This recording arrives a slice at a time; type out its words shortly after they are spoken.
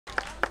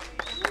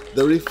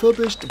The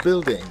refurbished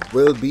building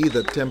will be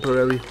the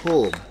temporary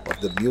home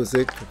of the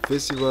music,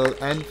 visual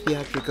and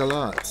theatrical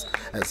arts,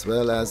 as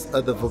well as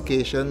other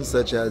vocations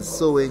such as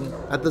sewing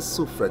at the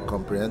Soufriere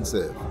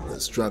Comprehensive. The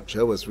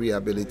structure was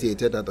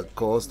rehabilitated at a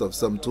cost of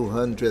some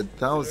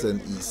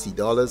 200,000 EC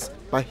dollars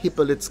by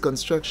Hippolyte's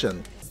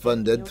Construction,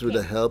 funded through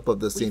the help of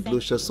the St.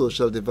 Lucia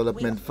Social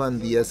Development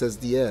Fund, the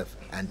SSDF,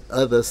 and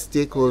other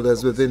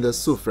stakeholders within the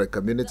Soufriere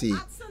community.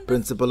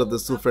 Principal of the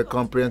Soufriere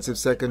Comprehensive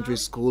Secondary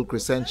School,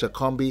 Crescentia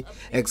Combi,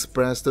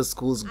 expressed the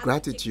school's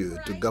gratitude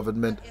to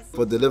government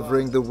for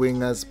delivering the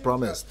wing as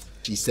promised.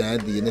 She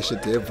said the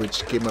initiative,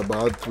 which came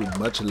about through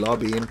much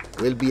lobbying,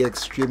 will be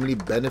extremely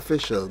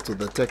beneficial to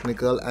the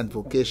technical and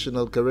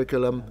vocational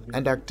curriculum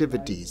and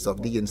activities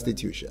of the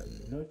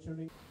institution.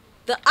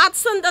 The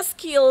arts and the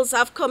skills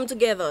have come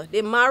together.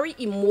 They marry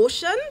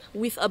emotion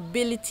with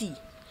ability.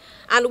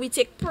 And we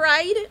take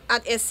pride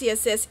at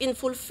SCSS in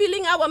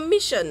fulfilling our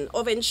mission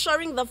of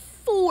ensuring the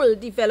full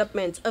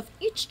development of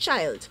each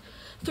child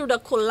through the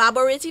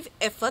collaborative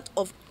effort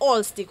of all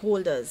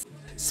stakeholders.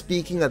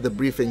 Speaking at the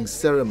briefing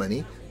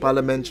ceremony,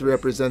 Parliamentary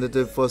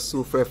Representative for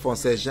Soufriere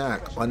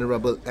Fonsaint-Jacques,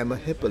 Honorable Emma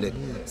Hippolyte,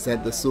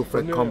 said the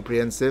Soufriere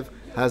Comprehensive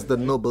has the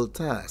noble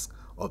task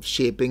of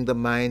shaping the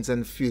minds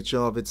and future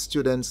of its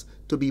students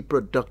to be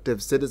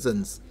productive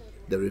citizens.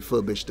 The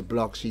refurbished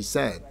block, she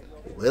said,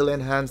 will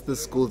enhance the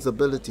school's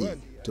ability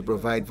to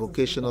provide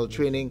vocational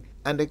training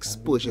and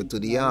exposure to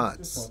the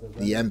arts.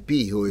 The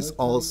MP, who is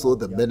also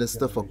the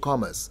Minister for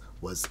Commerce,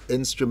 was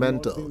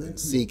instrumental in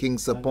seeking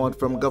support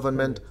from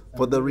government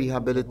for the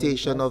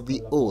rehabilitation of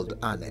the old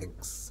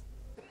annex.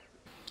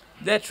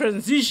 Their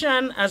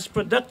transition as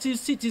productive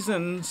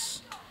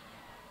citizens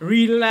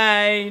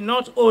rely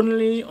not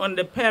only on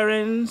the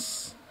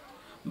parents,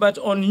 but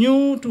on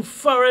you to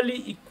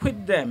thoroughly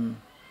equip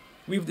them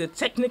with the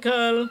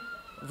technical,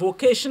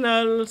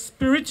 vocational,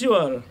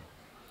 spiritual,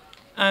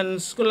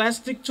 and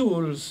scholastic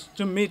tools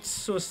to meet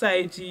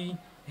society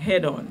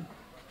head-on.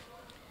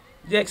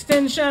 The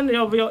extension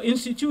of your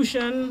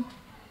institution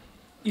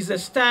is the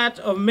start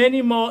of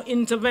many more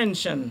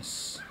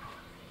interventions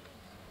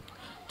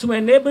to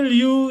enable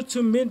you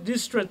to meet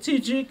this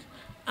strategic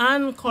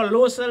and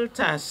colossal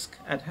task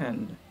at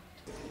hand.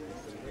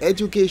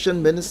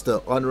 Education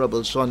Minister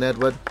Honorable Sean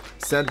Edward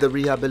said the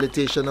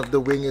rehabilitation of the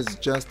wing is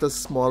just a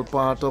small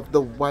part of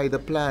the wider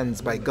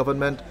plans by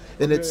government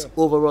in its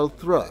overall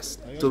thrust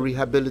to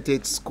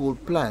rehabilitate school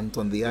plant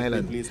on the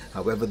island.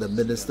 However, the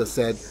minister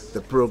said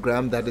the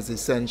program that is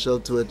essential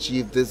to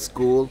achieve this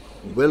goal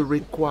will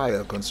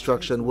require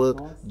construction work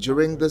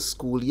during the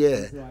school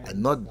year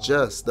and not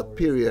just the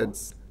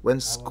periods when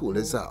school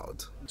is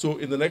out. So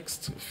in the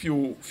next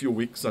few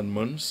weeks and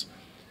months,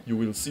 you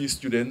will see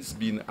students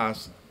being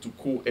asked to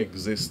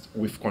coexist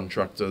with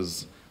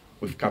contractors,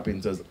 with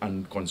carpenters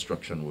and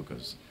construction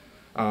workers.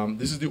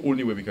 This is the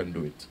only way we can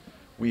do it.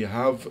 We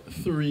have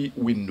 3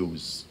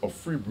 windows of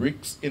free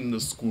breaks in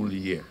the school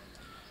year.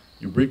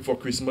 You break for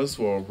Christmas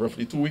for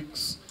roughly 2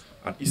 weeks.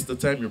 At Easter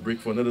time, you break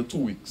for another 2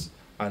 weeks.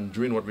 And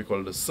during what we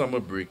call the summer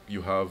break,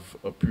 you have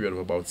a period of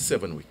about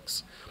 7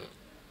 weeks.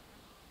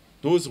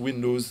 Those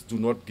windows do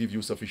not give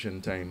you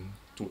sufficient time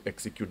to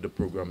execute the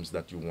programs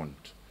that you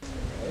want.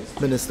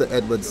 Minister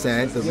Edwards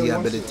said the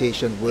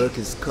rehabilitation work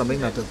is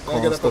coming at a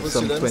cost of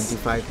some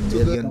 $25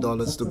 million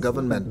to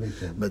government,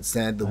 but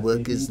said the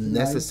work is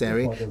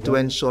necessary to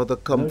ensure the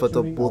comfort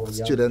of both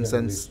students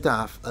and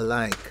staff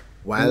alike.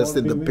 Whilst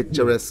in the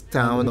picturesque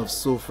town of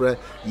Soufriere,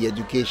 the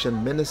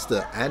Education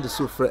Minister and the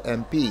Soufriere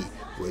MP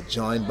were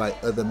joined by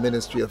other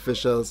ministry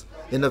officials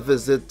in a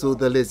visit to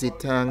the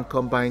Lizitang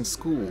Combined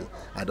School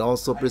and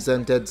also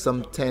presented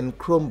some 10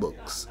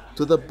 Chromebooks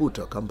to the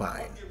Buto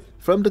Combine.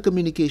 From the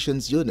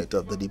Communications Unit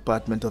of the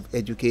Department of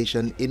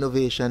Education,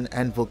 Innovation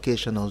and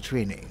Vocational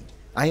Training,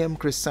 I am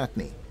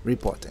Satney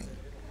reporting.